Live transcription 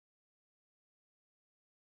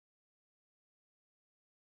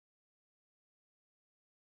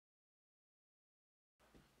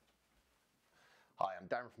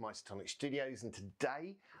Darren from Isotonik Studios, and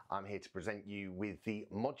today I'm here to present you with the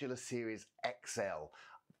Modular Series XL.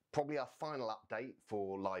 Probably our final update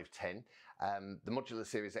for Live 10. The Modular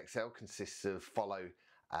Series XL consists of Follow,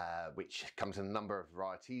 which comes in a number of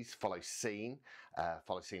varieties: Follow Scene,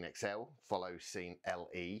 Follow Scene XL, Follow Scene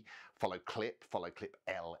LE, Follow Clip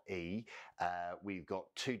LE. We've got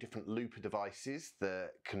two different looper devices that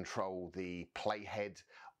control the playhead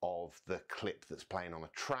of the clip that's playing on a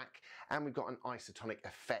track, and we've got an Isotonik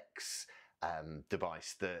effects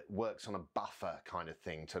device that works on a buffer kind of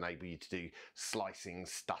thing to enable you to do slicing,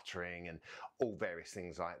 stuttering, and all various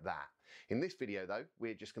things like that. In this video though,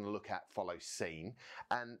 we're just going to look at Follow Scene,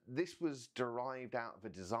 and this was derived out of a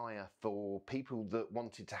desire for people that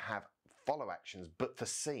wanted to have follow actions but for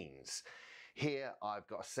scenes. Here I've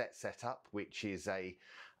got a set up which is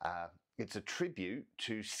it's a tribute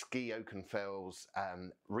to Ski Oakenfeld's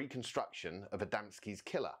reconstruction of Adamski's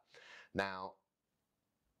Killer. Now,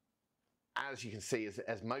 as you can see,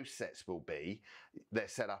 as most sets will be, they're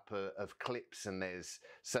set up of clips, and there's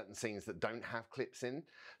certain scenes that don't have clips in.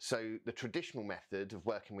 So the traditional method of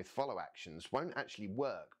working with follow actions won't actually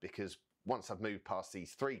work, because once I've moved past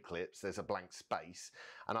these three clips, there's a blank space,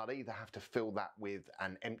 and I'd either have to fill that with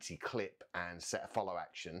an empty clip and set a follow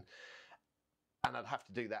action, and I'd have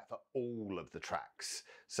to do that for all of the tracks.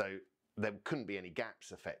 So there couldn't be any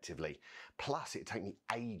gaps effectively. Plus, it'd take me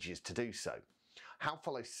ages to do so. How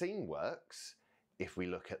Follow Scene works, if we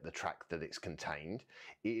look at the track that it's contained,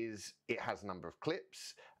 is it has a number of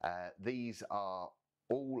clips. These are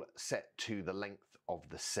all set to the length of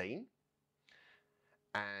the scene,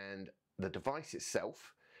 and the device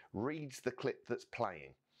itself reads the clip that's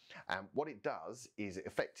playing. And what it does is it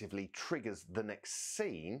effectively triggers the next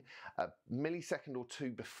scene a millisecond or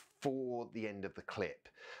two before the end of the clip.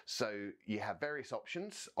 So you have various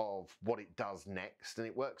options of what it does next, and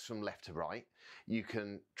it works from left to right. You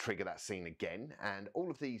can trigger that scene again, and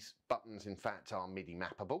all of these buttons in fact are MIDI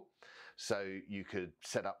mappable. So you could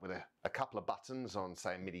set up with a couple of buttons on,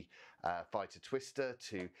 say, a MIDI fighter twister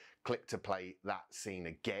to click to play that scene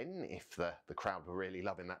again if the crowd were really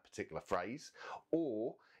loving that particular phrase,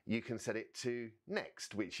 or you can set it to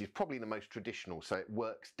next, which is probably the most traditional, so it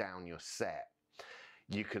works down your set.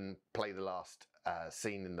 You can play the last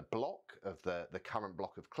scene in the block of the current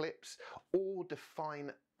block of clips, or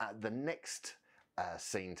define the next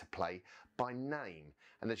scene to play by name.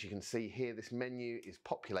 And as you can see here, this menu is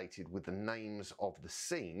populated with the names of the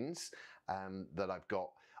scenes that I've got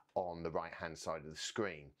on the right hand side of the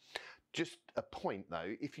screen. Just a point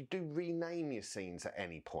though, if you do rename your scenes at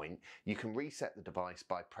any point, you can reset the device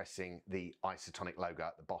by pressing the Isotonik logo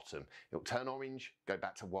at the bottom. It'll turn orange, go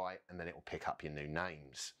back to white, and then it will pick up your new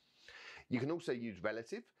names. You can also use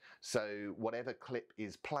relative, so whatever clip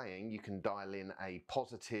is playing, you can dial in a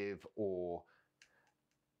positive or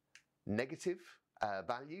negative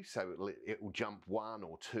value, so it will jump 1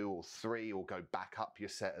 or 2 or 3 or go back up your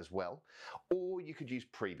set as well. Or you could use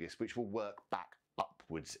previous, which will work back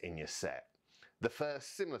upwards in your set. The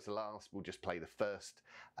first, similar to last, will just play the first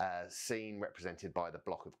scene represented by the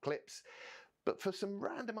block of clips. But for some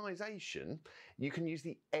randomization, you can use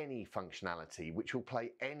the any functionality, which will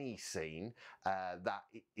play any scene that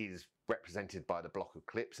is represented by the block of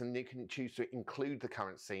clips, and you can choose to include the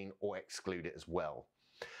current scene or exclude it as well.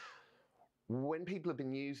 When people have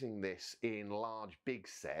been using this in large, big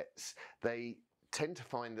sets, they tend to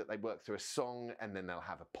find that they work through a song and then they'll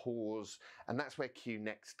have a pause, and that's where Cue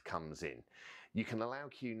Next comes in. You can allow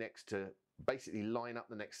Cue Next to basically line up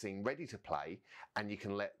the next scene ready to play, and you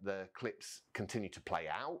can let the clips continue to play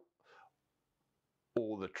out,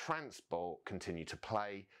 or the transport continue to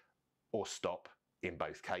play or stop in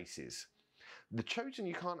both cases. The chosen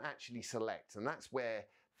you can't actually select, and that's where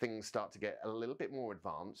things start to get a little bit more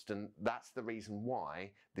advanced, and that's the reason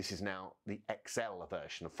why this is now the XL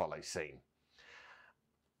version of Follow Scene.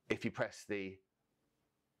 If you press the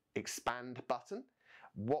expand button,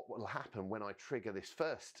 what will happen when I trigger this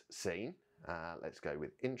first scene, let's go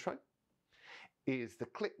with intro, is the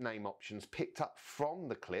clip name options picked up from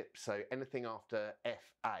the clip, so anything after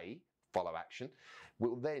FA, follow action,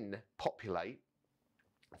 will then populate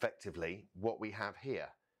effectively what we have here.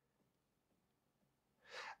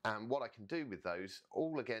 And what I can do with those,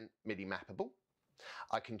 all again MIDI mappable.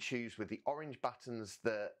 I can choose with the orange buttons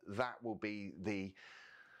that will be the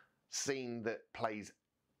scene that plays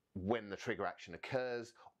when the trigger action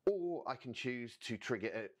occurs, or I can choose to trigger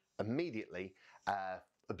it immediately,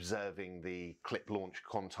 observing the clip launch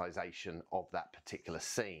quantization of that particular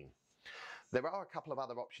scene. There are a couple of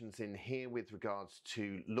other options in here with regards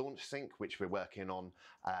to launch sync, which we're working on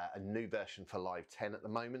a new version for Live 10 at the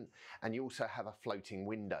moment, and you also have a floating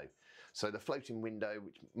window. So the floating window,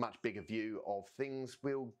 which much bigger view of things,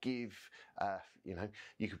 will give,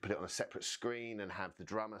 you could put it on a separate screen and have the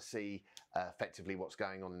drummer see effectively what's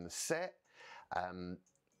going on in the set.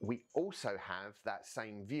 We also have that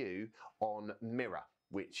same view on Mirror,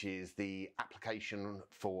 which is the application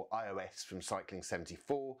for iOS from Cycling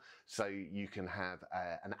 74. So you can have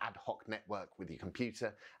an ad hoc network with your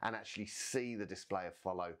computer and actually see the display of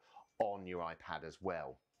Follow on your iPad as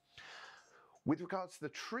well. With regards to the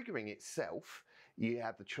triggering itself, you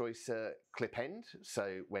have the choice clip end.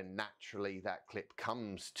 So when naturally that clip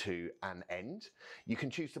comes to an end, you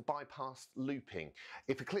can choose to bypass looping.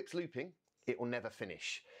 If a clip's looping, it will never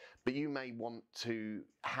finish. But you may want to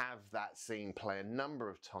have that scene play a number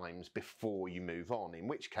of times before you move on, in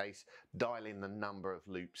which case dial in the number of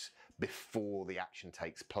loops before the action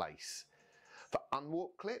takes place. For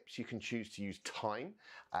unwarped clips, you can choose to use time,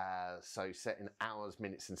 so set in hours,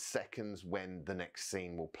 minutes and seconds when the next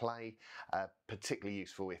scene will play. Particularly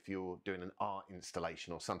useful if you're doing an art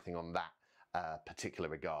installation or something on that particular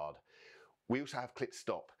regard. We also have clip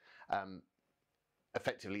stop.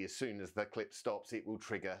 Effectively, as soon as the clip stops, it will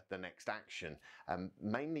trigger the next action.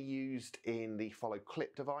 Mainly used in the Follow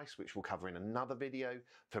Clip device, which we'll cover in another video,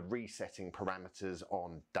 for resetting parameters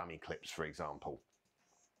on dummy clips, for example.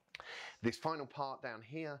 This final part down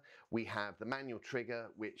here, we have the manual trigger,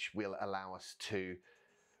 which will allow us to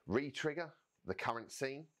re-trigger the current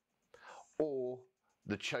scene, or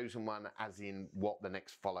the chosen one as in what the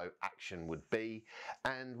next follow action would be.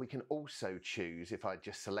 And we can also choose, if I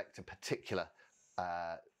just select a particular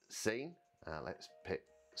scene, let's pick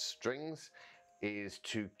strings, is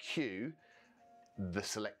to cue the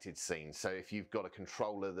selected scene. So if you've got a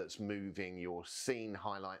controller that's moving your scene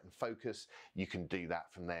highlight and focus, you can do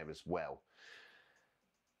that from there as well.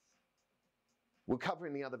 We'll cover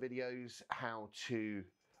in the other videos how to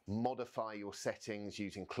modify your settings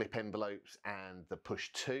using clip envelopes and the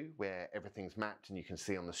push to, where everything's mapped and you can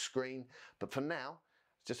see on the screen. But for now,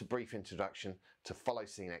 it's just a brief introduction to Follow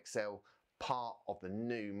Scene XL, part of the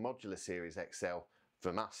new Modular Series XL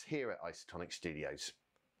from us here at Isotonik Studios.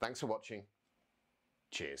 Thanks for watching.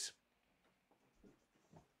 Cheers.